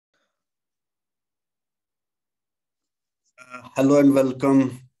Hello and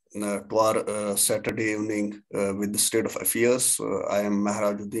welcome to our Saturday evening with the State of Affairs. I am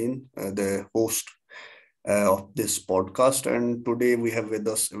Mahrajuddin, the host of this podcast, and today we have with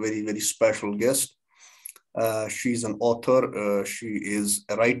us a very special guest. She's an author. She is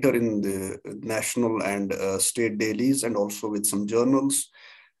a writer in the national and state dailies, and also with some journals.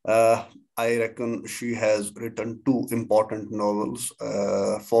 Uh, I reckon she has written two important novels,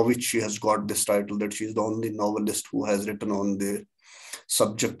 for which she has got this title that she's the only novelist who has written on the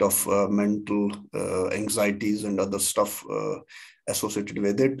subject of mental anxieties and other stuff associated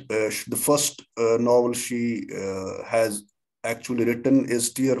with it. The first novel she has actually written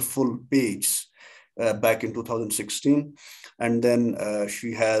is Tearful Page back in 2016. And then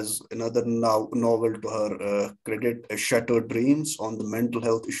she has another novel to her credit, Shattered Dreams, on the mental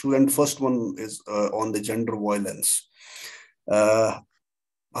health issue. And first one is on the gender violence. Uh,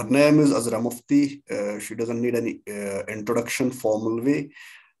 Her name is Azra Mufti. She doesn't need any introduction, formal way.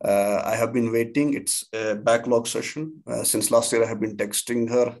 I have been waiting. It's a backlog session. Since last year, I have been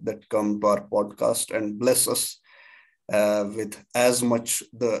texting her that come to our podcast and bless us with as much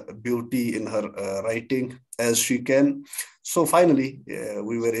the beauty in her writing as she can. So finally,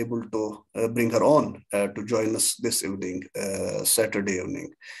 we were able to bring her on to join us this evening, Saturday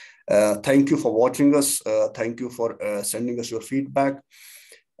evening. Thank you for watching us. Thank you for sending us your feedback.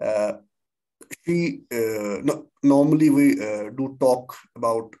 Uh, Normally we do talk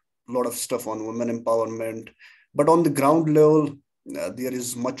about a lot of stuff on women empowerment, but on the ground level, there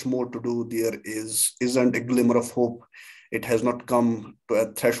is much more to do. There isn't a glimmer of hope. It has not come to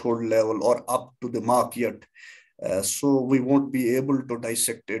a threshold level or up to the mark yet. So we won't be able to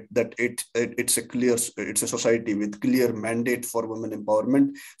dissect it. That it's a society with clear mandate for women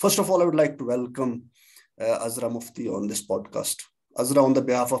empowerment. First of all, I would like to welcome Azra Mufti on this podcast. Azra, on the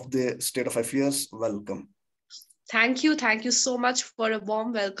behalf of the State of Affairs, welcome. Thank you. Thank you so much for a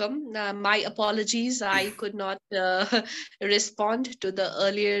warm welcome. My apologies. I could not respond to the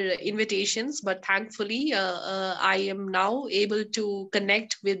earlier invitations, but thankfully, I am now able to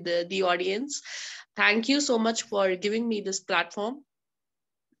connect with the audience. Thank you so much for giving me this platform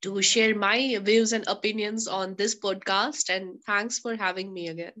to share my views and opinions on this podcast. And thanks for having me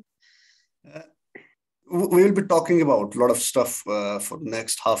again. Uh, we will be talking about a lot of stuff for the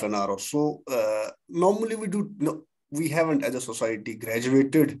next half an hour or so. Normally, we haven't, as a society,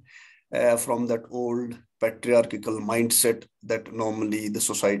 graduated from that old patriarchal mindset that normally the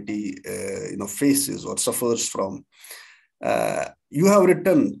society, faces or suffers from. You have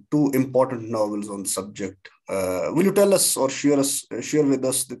written two important novels on the subject. Will you tell us or share with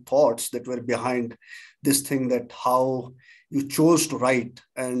us the thoughts that were behind this thing, that how you chose to write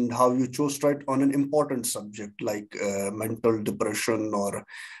and how you chose to write on an important subject like mental depression or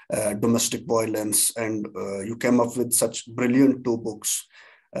domestic violence, and you came up with such brilliant two books,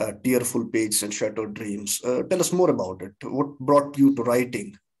 Tearful Page and Shattered Dreams. Tell us more about it. What brought you to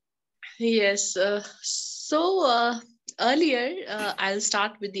writing? Yes. Earlier, I'll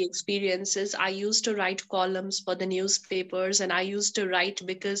start with the experiences. I used to write columns for the newspapers, and I used to write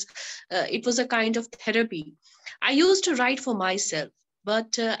because it was a kind of therapy. I used to write for myself.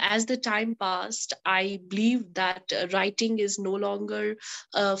 But as the time passed, I believe that writing is no longer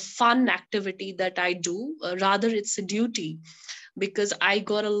a fun activity that I do. Rather, it's a duty because I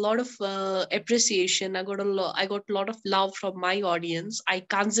got a lot of appreciation. I got a lot of love from my audience. I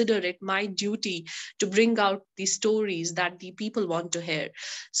consider it my duty to bring out the stories that the people want to hear.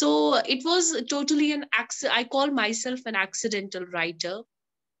 So it was totally an accident. I call myself an accidental writer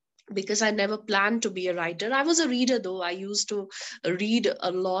because I never planned to be a writer. I was a reader though. I used to read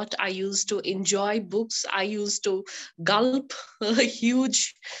a lot. I used to enjoy books. I used to gulp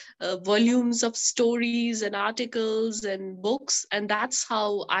huge volumes of stories and articles and books, and that's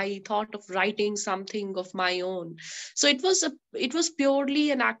how I thought of writing something of my own. So it was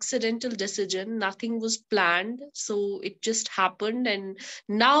purely an accidental decision. Nothing was planned, so it just happened. And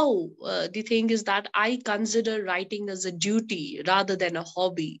now the thing is that I consider writing as a duty rather than a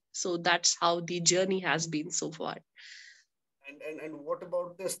hobby. So that's how the journey has been so far. And what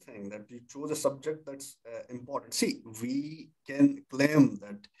about this thing that you choose a subject that's important? See, we can claim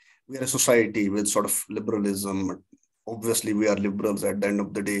that we are a society with sort of liberalism. Obviously, we are liberals at the end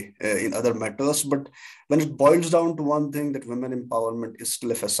of the day in other matters. But when it boils down to one thing, that women empowerment is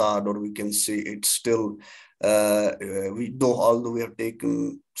still a facade, or we can say it's still, although we have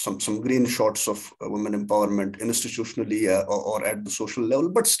taken some green shots of women empowerment institutionally or at the social level,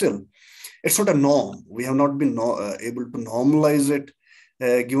 but still it's not a norm. We have not been able to normalize it,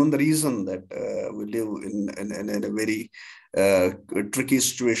 given the reason that we live in a very tricky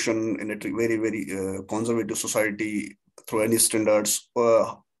situation, in a very, very conservative society. through any standards.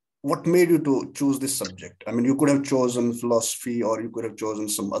 What made you to choose this subject? I mean, you could have chosen philosophy or you could have chosen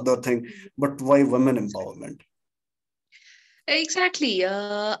some other thing, but why women empowerment? Exactly.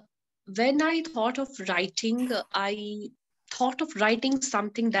 When I thought of writing, I thought of writing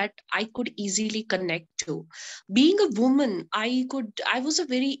something that I could easily connect to. Being a woman, I was a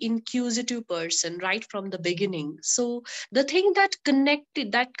very inquisitive person right from the beginning. So the thing that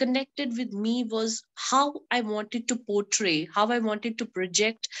connected with me was how I wanted to portray, how I wanted to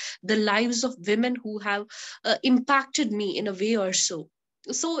project the lives of women who have impacted me in a way or so.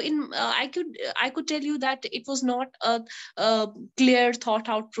 So in I could tell you that it was not a clear thought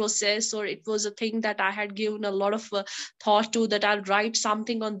out process, or it was a thing that I had given a lot of thought to, that I'll write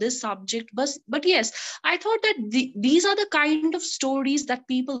something on this subject. But yes, I thought that these are the kind of stories that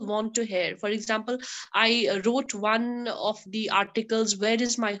people want to hear. For example, I wrote one of the articles, "Where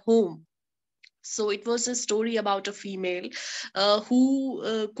is my home?" So it was a story about a female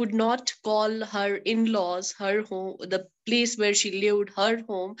who could not call her in-laws her home, the place where she lived her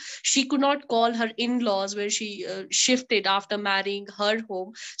home. She could not call her in-laws where she shifted after marrying her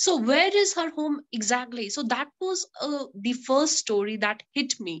home. So where is her home exactly? So that was the first story that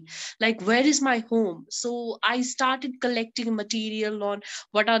hit me, like, where is my home? So I started collecting material on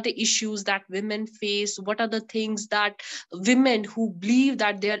what are the issues that women face, what are the things that women who believe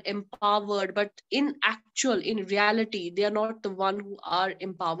that they are empowered, but in reality they are not the one who are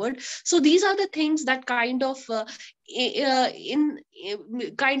empowered. So these are the things that kind of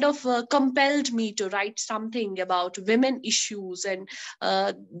compelled me to write something about women issues. And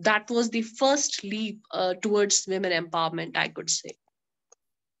that was the first leap towards women empowerment, I could say.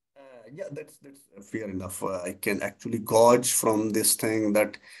 Yeah, that's fair enough. I can actually gauge from this thing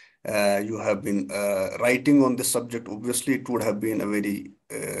that you have been writing on this subject. Obviously, it would have been a very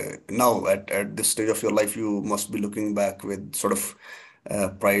now at this stage of your life, you must be looking back with sort of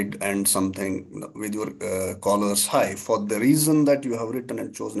pride and something, with your collars high for the reason that you have written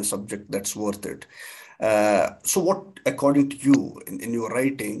and chosen a subject that's worth it. So, what, according to you, in your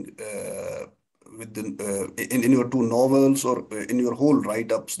writing, with the, in your two novels or in your whole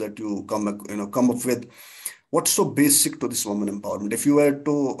write-ups that come up with, what's so basic to this woman empowerment? If you had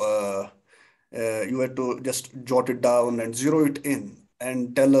to just jot it down and zero it in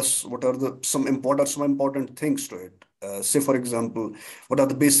and tell us what are the some important things to it. Say, for example, what are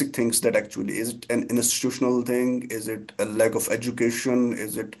the basic things that actually, is it an institutional thing? Is it a lack of education?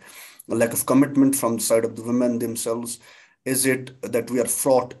 Is it a lack of commitment from the side of the women themselves? Is it that we are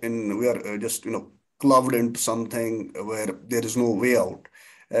just, clouded into something where there is no way out?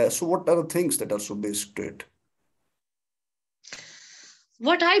 So what are the things that are so basic to it?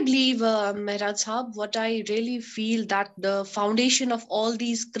 What I believe, Mehraj Sahab, what I really feel, that the foundation of all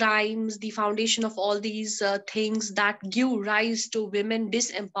these crimes, the foundation of all these things that give rise to women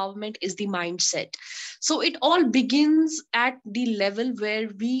disempowerment is the mindset. So it all begins at the level where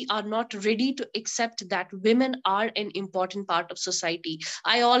we are not ready to accept that women are an important part of society.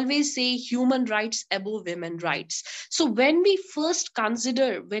 I always say human rights above women rights. So when we first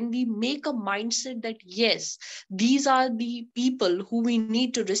consider, when we make a mindset that yes, these are the people who we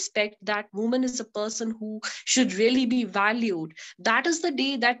need to respect, that woman is a person who should really be valued, that is the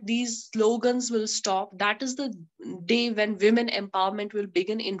day that these slogans will stop. That is the day when women empowerment will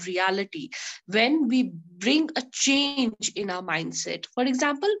begin in reality, when we bring a change in our mindset. For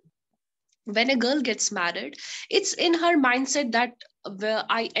example, when a girl gets married, it's in her mindset that where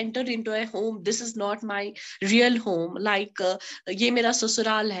I entered into a home, this is not my real home. Like, ye mera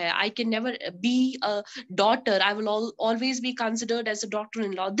sasural hai, I can never be a daughter, I will always be considered as a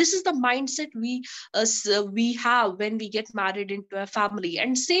daughter-in-law. This is the mindset we have when we get married into a family.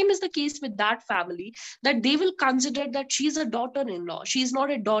 And same is the case with that family, that they will consider that she is a daughter-in-law, she is not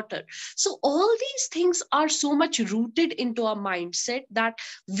a daughter. So all these things are so much rooted into our mindset that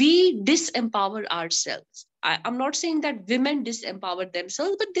we disempower ourselves. I'm not saying that women disempower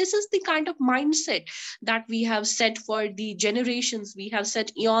themselves, but this is the kind of mindset that we have set for the generations, we have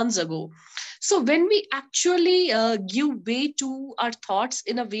set eons ago. So when we actually give way to our thoughts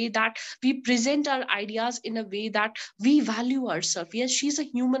in a way that we present our ideas in a way that we value ourselves, yes, she's a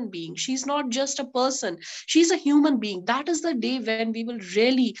human being, she's not just a person, she's a human being, that is the day when we will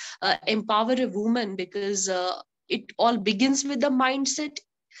really empower a woman. Because it all begins with the mindset.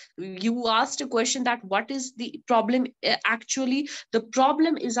 You asked a question that what is the problem. Actually the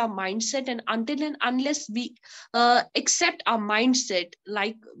problem is our mindset, and until and unless we accept our mindset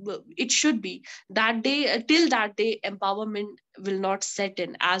like it should be, that day till that day empowerment will not set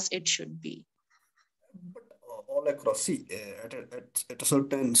in as it should be. But all across. See, at a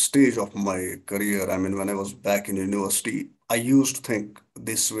certain stage of my career, I mean, when I was back in university, I used to think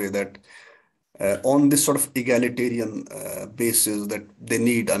this way that on this sort of egalitarian basis that they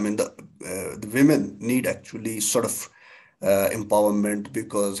need, I mean, the women need actually sort of empowerment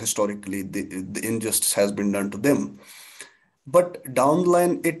because historically the injustice has been done to them. But down the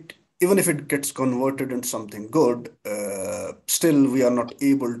line, it even if it gets converted into something good, still we are not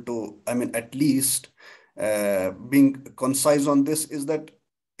able to. I mean, at least being concise on this is that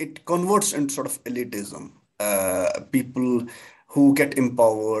it converts into sort of elitism. People who get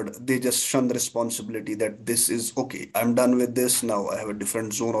empowered, they just shun the responsibility that this is okay. I'm done with this now. I have a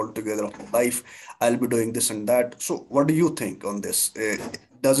different zone altogether of life. I'll be doing this and that. So, what do you think on this?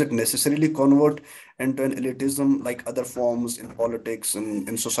 Does it necessarily convert into an elitism like other forms in politics and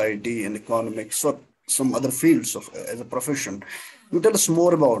in society and economics or some other fields of as a profession? You tell us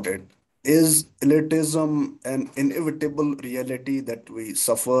more about it. Is elitism an inevitable reality that we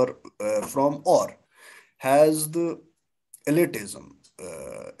suffer from, or has the elitism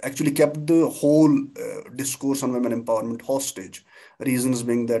actually kept the whole discourse on women empowerment hostage? Reasons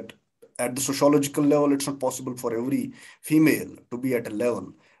being that at the sociological level, it's not possible for every female to be at a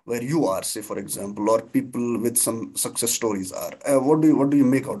level where you are, say, for example, or people with some success stories are. What do you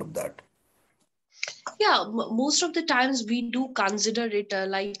make out of that? Yeah, most of the times we do consider it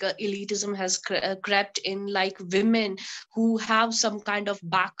like elitism has crept in, like women who have some kind of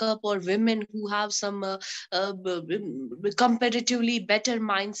backup, or women who have some comparatively better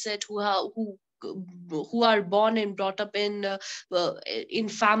mindset, who are born and brought up uh, in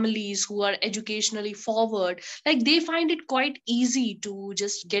families who are educationally forward, like they find it quite easy to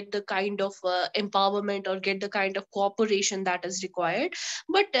just get the kind of empowerment or get the kind of cooperation that is required.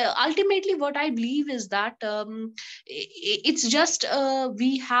 But ultimately what I believe is that it's just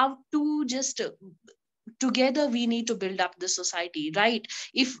we have to just together we need to build up the society, right?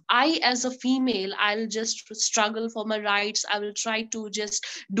 If I as a female, I'll just struggle for my rights, I will try to just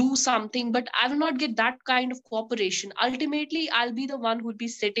do something, but I will not get that kind of cooperation. Ultimately I'll be the one who'd be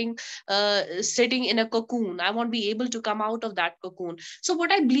sitting in a cocoon. I won't be able to come out of that cocoon. So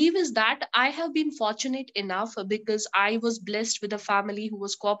what I believe is that I have been fortunate enough, because I was blessed with a family who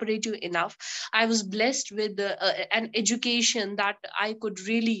was cooperative enough. I was blessed with an education that I could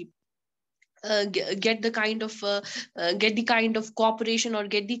really get the kind of cooperation or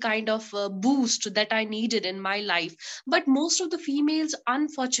get the kind of boost that I needed in my life. But most of the females,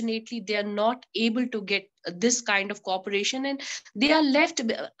 unfortunately, they are not able to get this kind of cooperation, and they are left.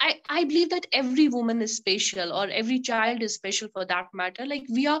 I believe that every woman is special, or every child is special for that matter. Like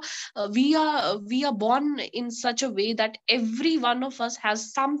we are born in such a way that every one of us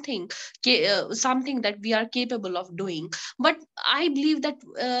has something that we are capable of doing. But I believe that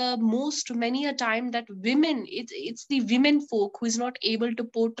most many a time that women, it's the women folk who is not able to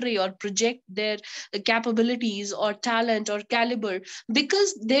portray or project their capabilities or talent or caliber,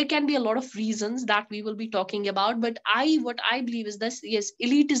 because there can be a lot of reasons that we will be talking about. But I what I believe is this: yes,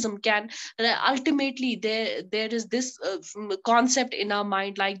 elitism can ultimately, there is this concept in our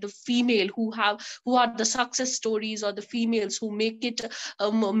mind, like the female who are the success stories, or the females who make it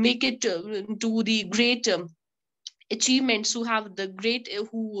to the great achievements, who have the great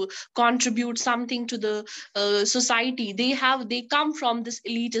who contribute something to the society. They come from this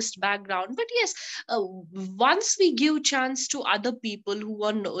elitist background. But yes, once we give chance to other people who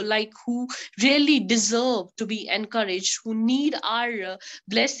are like who really deserve to be encouraged, who need our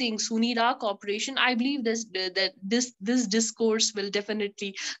blessings, who need our cooperation, I believe that this discourse will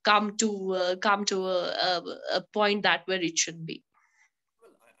definitely come to a point that where it should be.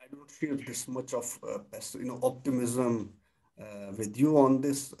 Well, I don't share this much of optimism with you on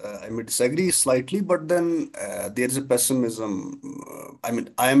this. I may disagree slightly, but then there is a pessimism. I mean,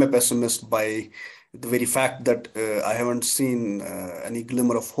 I am a pessimist by the very fact that I haven't seen any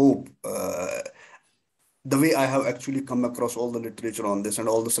glimmer of hope. The way I have actually come across all the literature on this and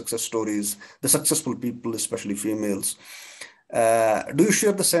all the success stories, the successful people, especially females. Do you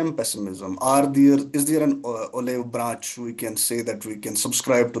share the same pessimism? Is there an olive branch we can say that we can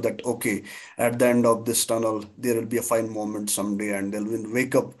subscribe to that? Okay, at the end of this tunnel, there will be a fine moment someday, and they'll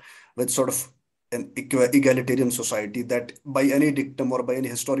wake up with sort of an egalitarian society that, by any dictum or by any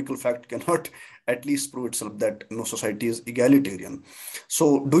historical fact, cannot at least prove itself that no society is egalitarian.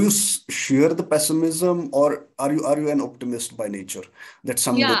 So, do you share the pessimism, or are you an optimist by nature that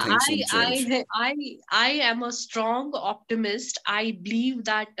someday Yeah, things will change? I am a strong optimist. I believe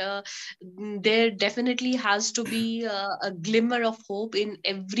that there definitely has to be a glimmer of hope in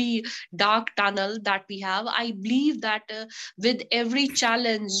every dark tunnel that we have. I believe that with every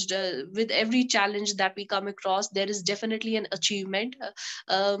challenge challenge that we come across, there is definitely an achievement.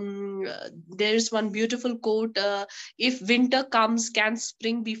 There's one beautiful quote, if winter comes, can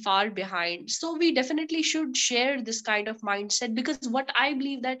spring be far behind? So we definitely should share this kind of mindset, because what I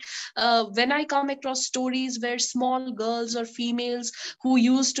believe that when I come across stories where small girls or females who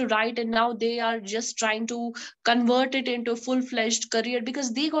used to write and now they are just trying to convert it into a full-fledged career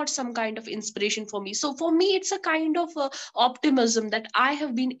because they got some kind of inspiration for me. So for me it's a kind of optimism that I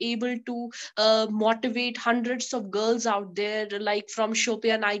have been able to motivate hundreds of girls out there. Like from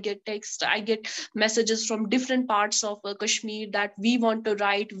Shopian I get text, I get messages from different parts of Kashmir that we want to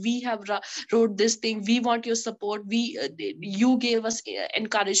write, we have wrote this thing, we want your support, we you gave us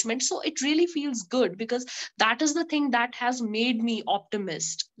encouragement. So it really feels good, because that is the thing that has made me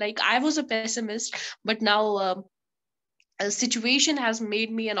optimist. Like I was a pessimist, but now a situation has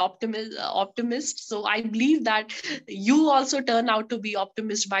made me an optimist. So I believe that you also turn out to be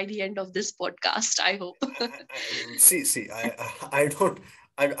optimist by the end of this podcast, I hope. See, I don't,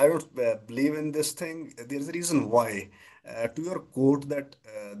 I don't believe in this thing. There's a reason why. To your quote that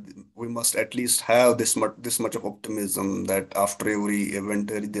we must at least have this much of optimism that after every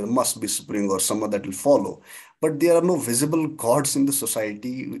winter there must be spring or summer that will follow. But there are no visible gods in the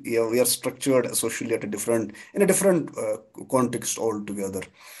society. We are structured socially at a different, in a different context altogether.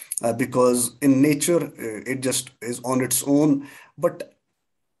 Because in nature, it just is on its own. But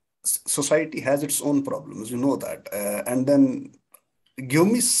society has its own problems, you know that. And then give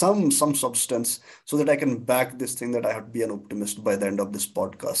me some substance so that I can back this thing that I have to be an optimist by the end of this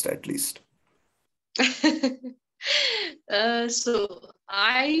podcast at least. So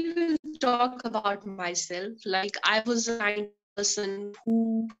I will talk about myself. Like I was a kind of person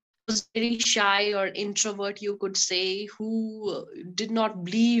who was very shy or introvert, you could say, who did not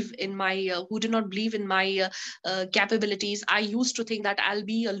believe in my capabilities. I used to think that I'll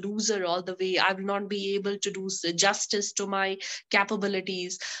be a loser all the way. I will not be able to do justice to my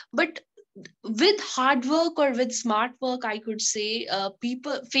capabilities. But with hard work or with smart work, I could say,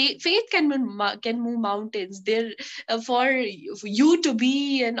 faith can move mountains. There, for you to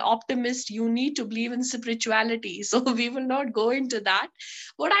be an optimist, you need to believe in spirituality. So we will not go into that.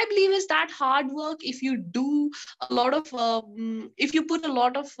 What I believe is that hard work, if you do a lot of if you put a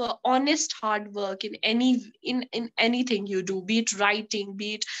lot of honest hard work in in anything you do, be it writing,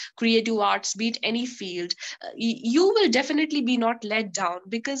 be it creative arts, be it any field, you will definitely be not let down,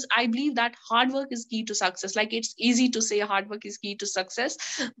 because I believe that hard work is key to success. Like it's easy to say hard work is key to success,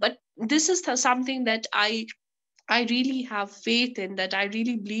 but this is something that I really have faith in, that I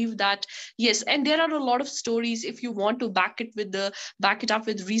really believe that yes. And there are a lot of stories, if you want to back it up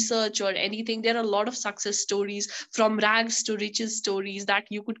with research or anything, there are a lot of success stories, from rags to riches stories, that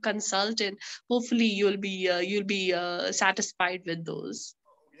you could consult, and hopefully you'll be satisfied with those.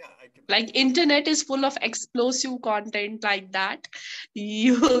 Yeah, I Like can internet is full of explosive content like that.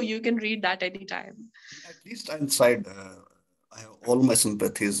 You can read that anytime. at least inside, I have all my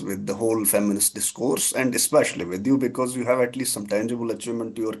sympathies with the whole feminist discourse, and especially with you because you have at least some tangible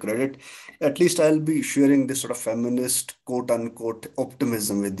achievement to your credit. At least I'll be sharing this sort of feminist quote unquote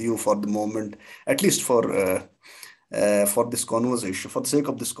optimism with you for the moment, at least for this conversation, for the sake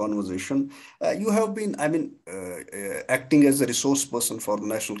of this conversation. You have been, acting as a resource person for the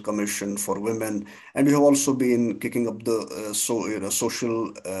National Commission for Women, and you have also been kicking up the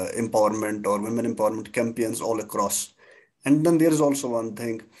social empowerment or women empowerment campaigns all across. And then there is also one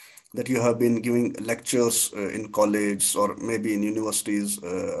thing that you have been giving lectures in college or maybe in universities,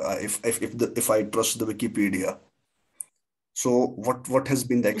 if I trust the Wikipedia. So what has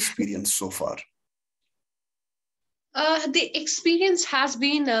been the experience so far? The experience has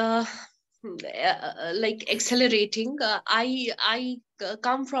been like accelerating. I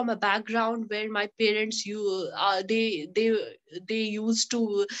come from a background where my parents they used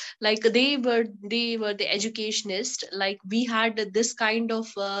to, like they were the educationist. Like we had this kind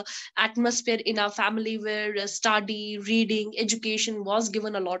of atmosphere in our family where study, reading, education was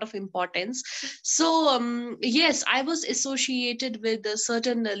given a lot of importance. So yes, I was associated with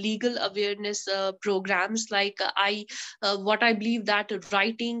certain legal awareness programs. Like I what I believe that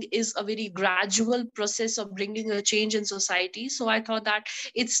writing is a very gradual process of bringing a change in society. So I thought that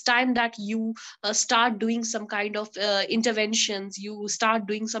it's time that you start doing some kind of interventions, you start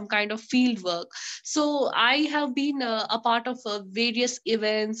doing some kind of field work. So I have been a part of various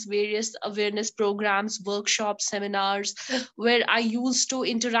events, various awareness programs, workshops, seminars, where I used to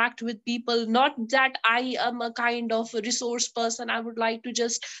interact with people. Not that I am a kind of a resource person, I would like to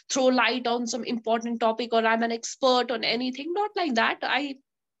just throw light on some important topic, or I'm an expert on anything. Not like that.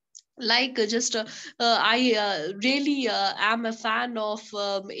 like just I really am a fan of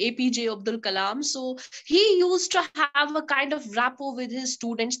APJ Abdul Kalam. So he used to have a kind of rapport with his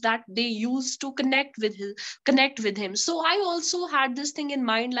students that they used to connect with him. So I also had this thing in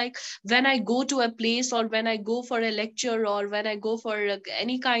mind, like when I go to a place, or when I go for a lecture, or when I go for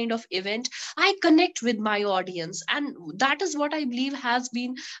any kind of event, I connect with my audience. And that is what I believe has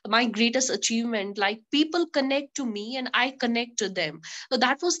been my greatest achievement. Like people connect to me and I connect to them. So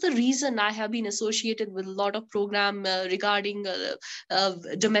that was the reason I have been associated with a lot of program regarding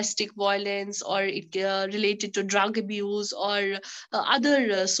domestic violence, or it related to drug abuse, or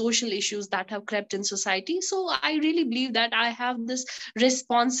other social issues that have crept in society. So I really believe that I have this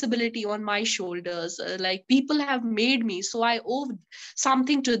responsibility on my shoulders. Like people have made me, so I owe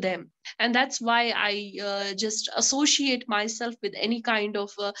something to them. And that's why I just associate myself with any kind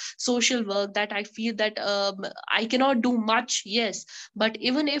of social work that I feel that I cannot do much, yes, but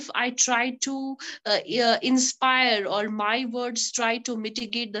even if I try to inspire, or my words try to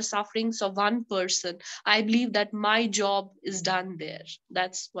mitigate the sufferings of one person, I believe that my job is done there.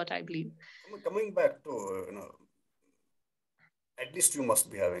 That's what I believe. Coming back to, at least you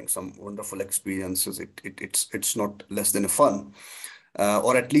must be having some wonderful experiences. It's not less than fun,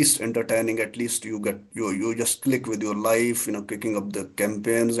 or at least entertaining. At least you just click with your life, kicking up the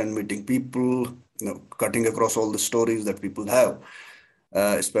campaigns and meeting people, cutting across all the stories that people have,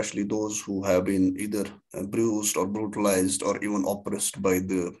 especially those who have been either bruised or brutalized or even oppressed by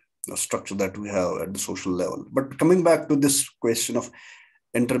the structure that we have at the social level. But coming back to this question of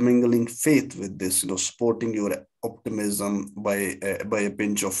intermingling faith with this, supporting your optimism by a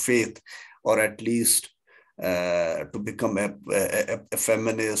pinch of faith, or at least to become a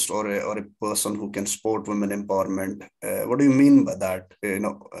feminist, or a person who can support women empowerment. What do you mean by that?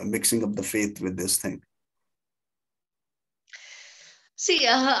 Mixing up the faith with this thing. See,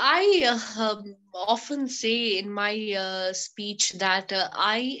 I often say in my speech that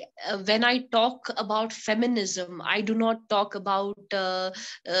when I talk about feminism, I do not talk about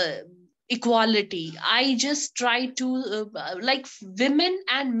equality. I just try to, like, women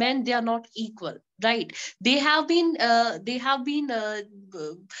and men, they are not equal. Right? They have been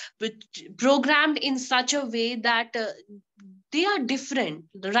programmed in such a way that they are different.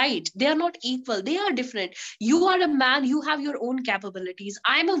 Right? They are not equal. They are different. You are a man, you have your own capabilities.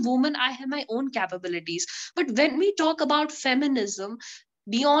 I'm a woman, I have my own capabilities. But when we talk about feminism,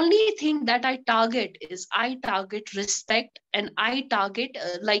 the only thing that I target is I target respect, and I target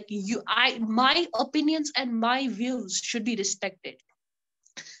like you I my opinions and my views should be respected.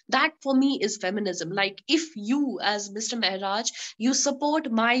 That for me is feminism. Like if you, as Mr. Mehraj, you support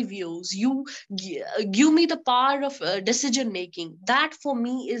my views, you give me the power of decision making, that for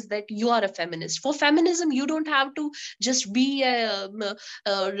me is that you are a feminist. For feminism, you don't have to just be a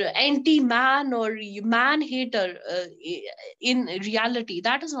anti man or man hater. In reality,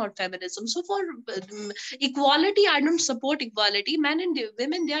 that is not feminism. So for equality, I don't support equality. Men and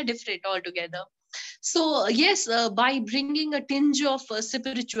women, they are different altogether. So yes, by bringing a tinge of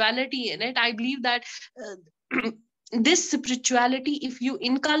spirituality in it, I believe that uh, this spirituality, if you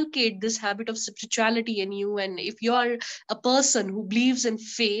inculcate this habit of spirituality in you, and if you are a person who believes in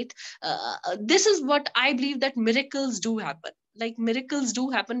faith, this is what I believe, that miracles do happen. Like miracles do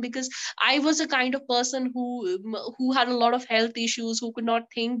happen, because I was a kind of person who had a lot of health issues, who could not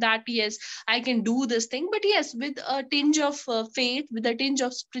think that yes, I can do this thing. But yes, with a tinge of faith, with a tinge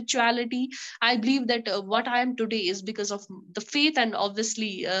of spirituality, I believe that what I am today is because of the faith, and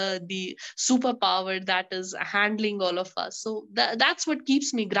obviously the superpower that is handling all of us. So that's what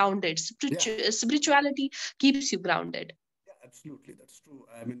keeps me grounded. Yeah. Spirituality keeps you grounded. Yeah, absolutely. That's true.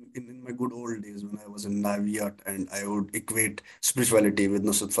 I mean, in my good old days when I was in Naviyat, and I would equate spirituality with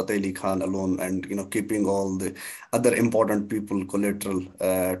Nusrat Fateh Ali Khan alone, and keeping all the other important people collateral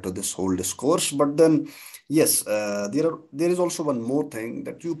to this whole discourse. But then, yes, there is also one more thing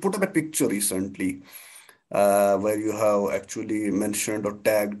that you put up a picture recently, where you have actually mentioned or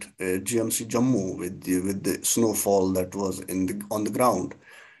tagged GMC Jammu with the snowfall that was on the ground.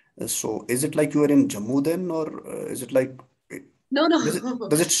 So is it like you are in Jammu then, or is it like No, no, does it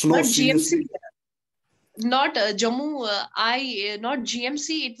does it snow not GMC. seriously? Not Jammu. Not GMC.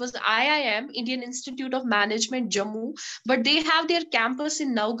 It was IIM, Indian Institute of Management, Jammu, but they have their campus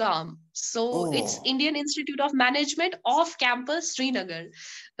in Naugam. So it's Oh, Indian Institute of Management off campus, Srinagar.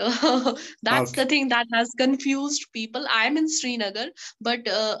 That's the okay, thing that has confused people. I'm in Srinagar, but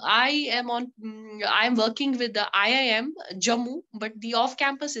I'm working with the IIM Jammu, but the off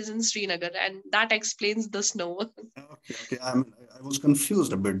campus is in Srinagar, and that explains the snow. okay. I mean, I was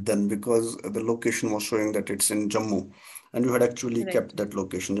confused a bit then because the location was showing that it's in Jammu, and you had actually Right. kept that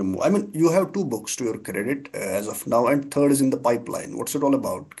location Jammu. I mean, you have two books to your credit as of now, and third is in the pipeline. What's it all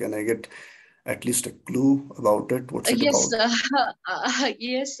about? Can I get at least a clue about it? What's it Yes, about?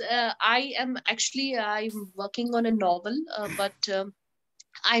 yes. I am actually I'm working on a novel, but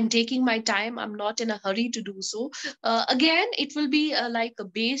I'm taking my time. I'm not in a hurry to do so. Again, it will be like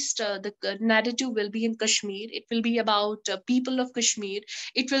the narrative will be in Kashmir. It will be about people of Kashmir.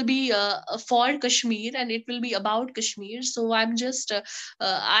 It will be for Kashmir and it will be about Kashmir. So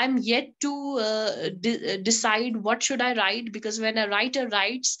I'm yet to decide what should I write, because when a writer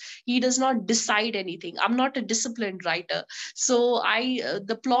writes, he does not decide anything. I'm not a disciplined writer. So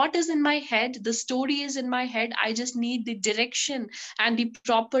the plot is in my head. The story is in my head. I just need the direction and the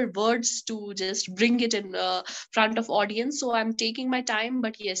proper words to just bring it in front of audience. So I'm taking my time,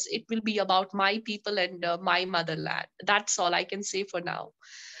 but yes, it will be about my people and my motherland. That's all I can say for now.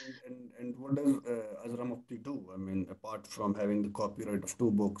 And what does Azra Mufti do? I mean, apart from having the copyright of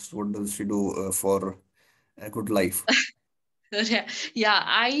two books, what does she do for a good life? Yeah, yeah,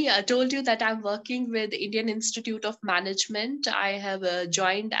 I told you that I'm working with Indian Institute of Management. I have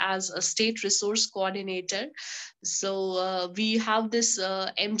joined as a state resource coordinator. So we have this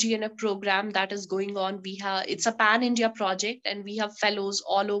MGNF program that is going on. We have It's a pan India project, and we have fellows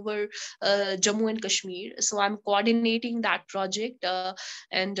all over Jammu and Kashmir. So I'm coordinating that project,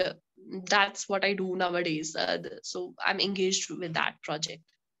 and that's what I do nowadays. So I'm engaged with that project.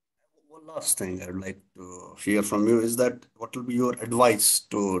 One last thing I'd like to hear from you is that what will be your advice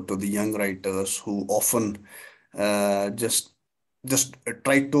to the young writers who often just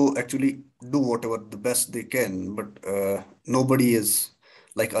try to actually do whatever the best they can, but nobody is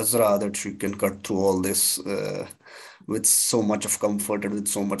like Azra that she can cut through all this with so much of comfort and with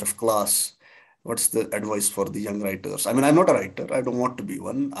so much of class. What's the advice for the young writers? I mean, I'm not a writer. I don't want to be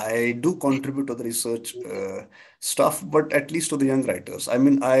one. I do contribute to the research stuff, but at least to the young writers. I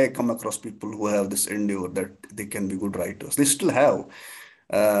mean, I come across people who have this endeavor that they can be good writers. They still have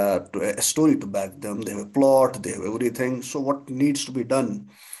a story to back them. They have a plot. They have everything. So what needs to be done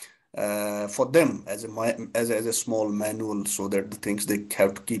for them as as a small manual, so that the things they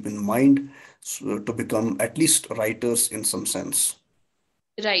have to keep in mind to become at least writers in some sense.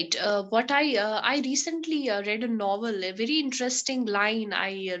 Right. What I recently read a novel, a very interesting line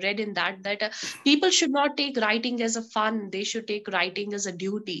I read in that people should not take writing as a fun. They should take writing as a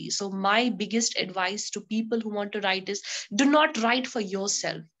duty. So my biggest advice to people who want to write is, do not write for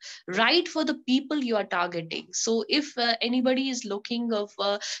yourself. Write for the people you are targeting. So if anybody is looking of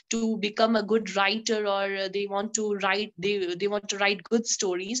to become a good writer, or they want to write good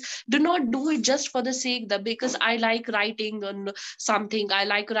stories, do not do it just for the sake that because I like writing on something. I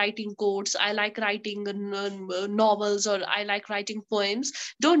like writing quotes. I like writing novels, or I like writing poems.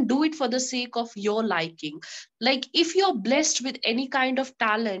 Don't do it for the sake of your liking. Like, if you're blessed with any kind of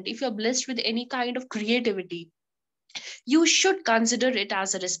talent, if you're blessed with any kind of creativity, you should consider it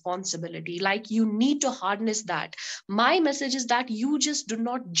as a responsibility. Like, you need to harness that. My message is that you just do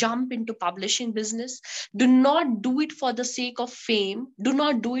not jump into publishing business. Do not do it for the sake of fame. Do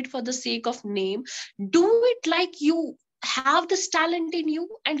not do it for the sake of name. Do it like you have this talent in you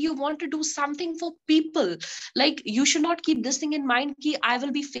and you want to do something for people. Like, you should not keep this thing in mind ki I will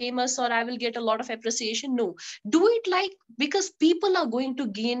be famous or I will get a lot of appreciation. No, do it like, because people are going to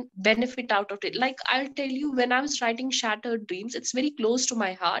gain benefit out of it. Like, I'll tell you, when I was writing Shattered Dreams, it's very close to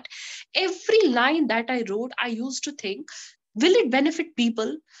my heart. Every line that I wrote, I used to think, will it benefit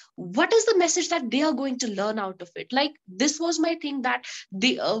people? What is the message that they are going to learn out of it? Like, this was my thing, that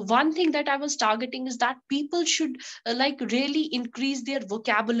the one thing that I was targeting is that people should like really increase their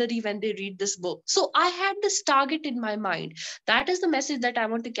vocabulary when they read this book. So I had this target in my mind. That is the message that I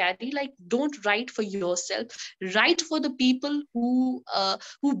want to carry. Like, don't write for yourself. Write for the people who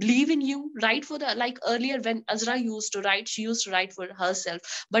believe in you. Write for the, like, earlier when Azra used to write, she used to write for herself.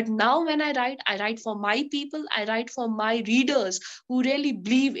 But now when I write for my people. I write for my readers who really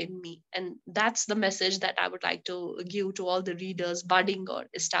believe in me. And that's the message that I would like to give to all the readers, budding or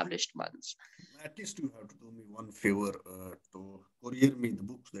established ones. At least you have to do me one favor to courier me the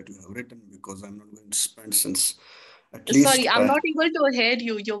books that you have written, because I'm not going to spend since at Sorry, least. I'm not able to hear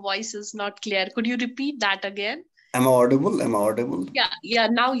you. Your voice is not clear. Could you repeat that again? Am I audible? Am I audible? Yeah, yeah,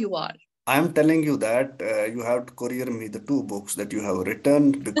 now you are. I'm telling you that you have to courier me the two books that you have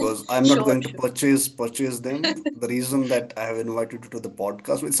written, because I'm not Sure, going to sure. purchase them. The reason that I have invited you to the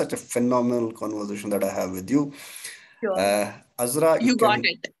podcast with such a phenomenal conversation that I have with you, Sure. Azra, You got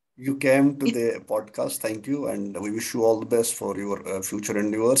it. you came to the podcast. Thank you, and we wish you all the best for your future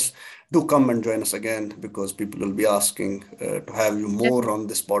endeavors. do come and join us again, because people will be asking to have you more on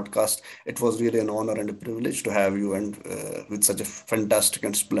this podcast. It was really an honor and a privilege to have you, and with such a fantastic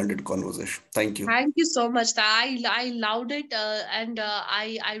and splendid conversation. Thank you. Thank you so much. I loved it, and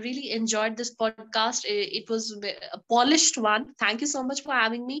I really enjoyed this podcast. It was a polished one. Thank you so much for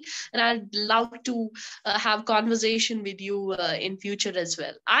having me, and I'd love to have conversation with you in future as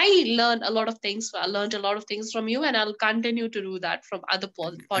well. I learned a lot of things. I learned a lot of things from you, and I'll continue to do that from other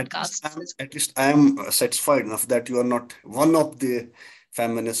At least podcasts I'm as at least I am satisfied enough that you are not one of the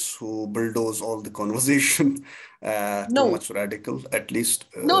feminists who bulldoze all the conversation too well. No, much radical. At least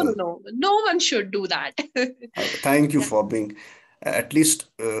no one should do that. thank you Yeah, for being at least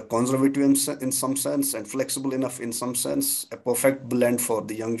conservative in some sense, and flexible enough in some sense. A perfect blend for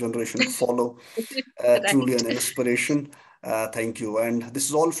the young generation to follow. Truly right. an inspiration. Thank you. And this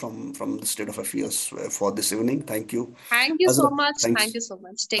is all from the state of affairs for this evening. Thank you, Thank you so Azra. much. Thank Thanks. you so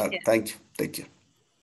much. Take care. Thank you. Take care.